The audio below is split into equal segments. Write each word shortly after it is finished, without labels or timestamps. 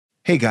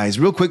Hey guys,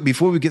 real quick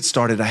before we get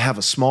started, I have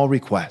a small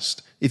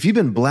request. If you've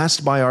been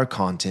blessed by our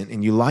content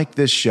and you like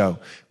this show,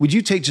 would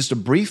you take just a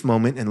brief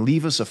moment and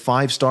leave us a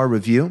 5-star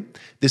review?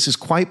 This is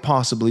quite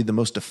possibly the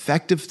most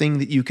effective thing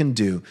that you can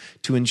do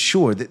to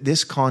ensure that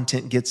this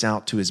content gets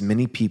out to as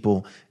many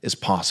people as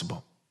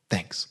possible.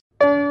 Thanks.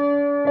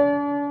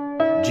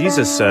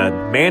 Jesus said,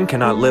 "Man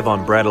cannot live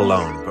on bread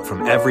alone, but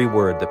from every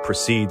word that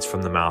proceeds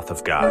from the mouth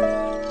of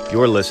God."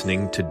 You're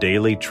listening to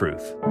Daily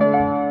Truth.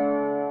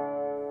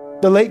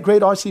 The late,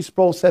 great R.C.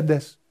 Sproul said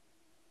this.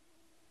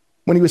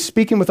 When he was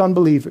speaking with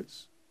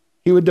unbelievers,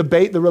 he would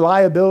debate the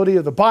reliability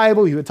of the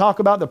Bible. He would talk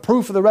about the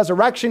proof of the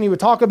resurrection. He would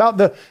talk about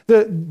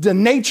the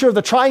nature of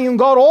the triune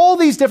God, all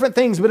these different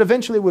things, but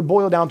eventually it would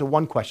boil down to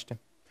one question.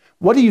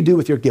 What do you do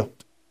with your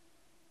guilt?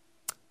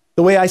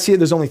 The way I see it,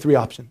 there's only 3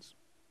 options.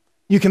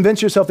 You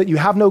convince yourself that you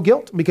have no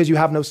guilt because you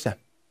have no sin.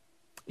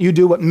 You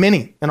do what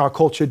many in our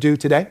culture do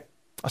today,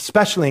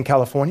 especially in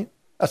California,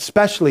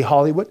 especially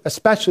Hollywood,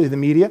 especially the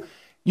media.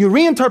 You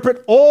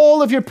reinterpret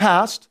all of your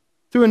past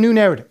through a new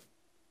narrative.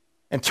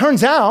 And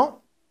turns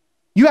out,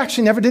 you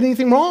actually never did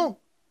anything wrong.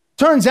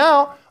 Turns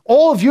out,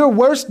 all of your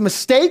worst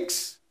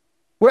mistakes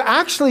were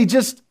actually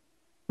just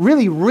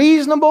really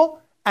reasonable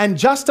and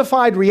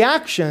justified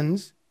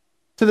reactions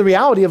to the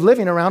reality of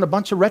living around a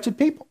bunch of wretched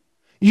people.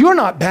 You're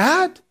not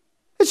bad.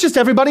 It's just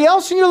everybody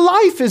else in your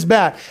life is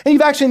bad. And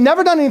you've actually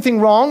never done anything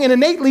wrong. And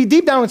innately,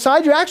 deep down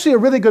inside, you're actually a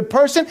really good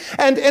person.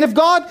 And if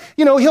God,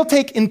 he'll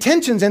take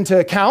intentions into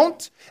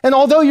account. And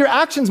although your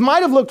actions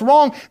might have looked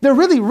wrong, they're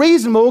really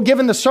reasonable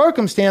given the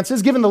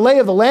circumstances, given the lay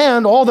of the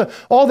land, all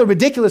the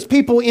ridiculous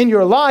people in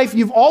your life.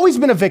 You've always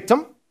been a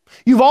victim.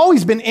 You've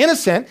always been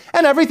innocent.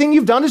 And everything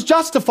you've done is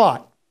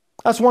justified.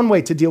 That's one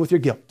way to deal with your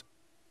guilt.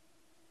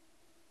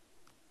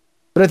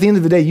 But at the end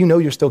of the day, you know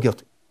you're still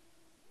guilty.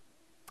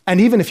 And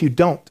even if you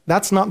don't,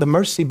 that's not the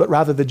mercy, but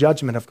rather the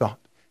judgment of God.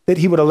 That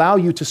he would allow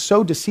you to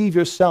so deceive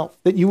yourself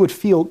that you would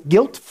feel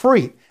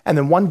guilt-free and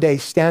then one day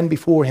stand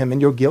before him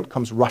and your guilt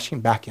comes rushing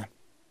back in.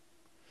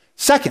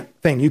 Second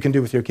thing you can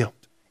do with your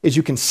guilt is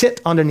you can sit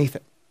underneath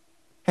it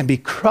and be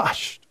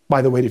crushed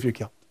by the weight of your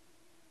guilt.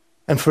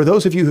 And for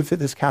those of you who fit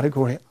this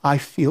category, I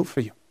feel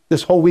for you.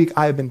 This whole week,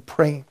 I have been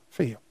praying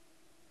for you.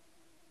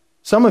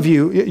 Some of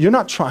you, you're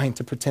not trying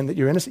to pretend that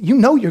you're innocent. You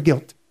know you're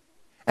guilty.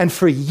 And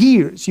for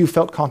years, you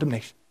felt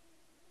condemnation.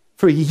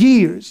 For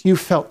years, you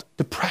felt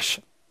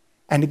depression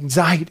and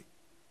anxiety.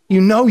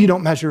 You know you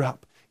don't measure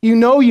up. You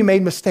know you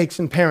made mistakes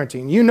in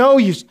parenting. You know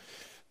you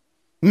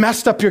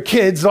messed up your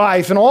kid's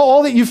life and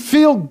all that. You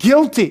feel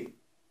guilty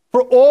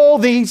for all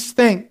these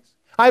things.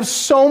 I have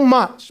so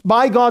much,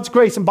 by God's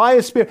grace and by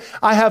his Spirit,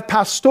 I have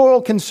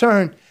pastoral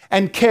concern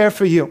and care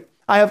for you.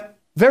 I have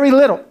very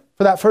little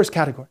for that first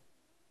category.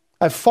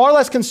 I have far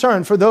less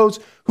concern for those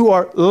who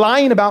are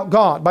lying about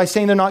God by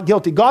saying they're not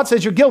guilty. God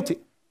says you're guilty.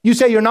 You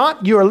say you're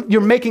not,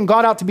 you're making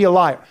God out to be a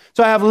liar.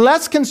 So I have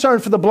less concern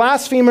for the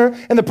blasphemer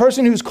and the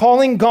person who's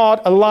calling God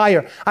a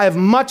liar. I have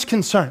much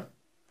concern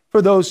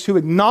for those who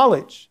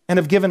acknowledge and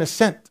have given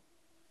assent.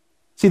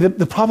 See,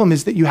 the problem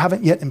is that you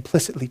haven't yet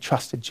implicitly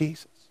trusted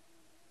Jesus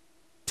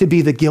to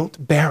be the guilt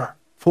bearer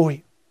for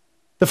you.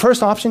 The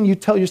first option, you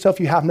tell yourself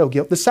you have no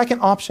guilt. The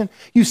second option,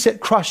 you sit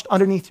crushed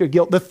underneath your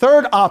guilt. The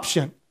third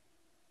option,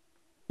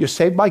 you're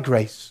saved by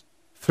grace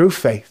through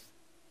faith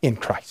in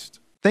Christ.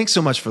 Thanks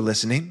so much for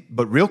listening.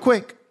 But real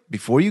quick,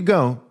 before you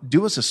go,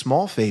 do us a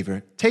small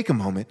favor, take a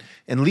moment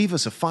and leave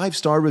us a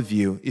 5-star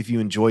review if you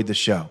enjoyed the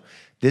show.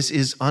 This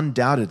is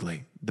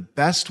undoubtedly the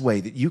best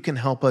way that you can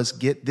help us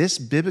get this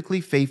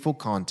biblically faithful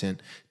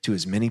content to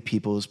as many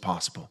people as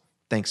possible.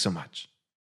 Thanks so much.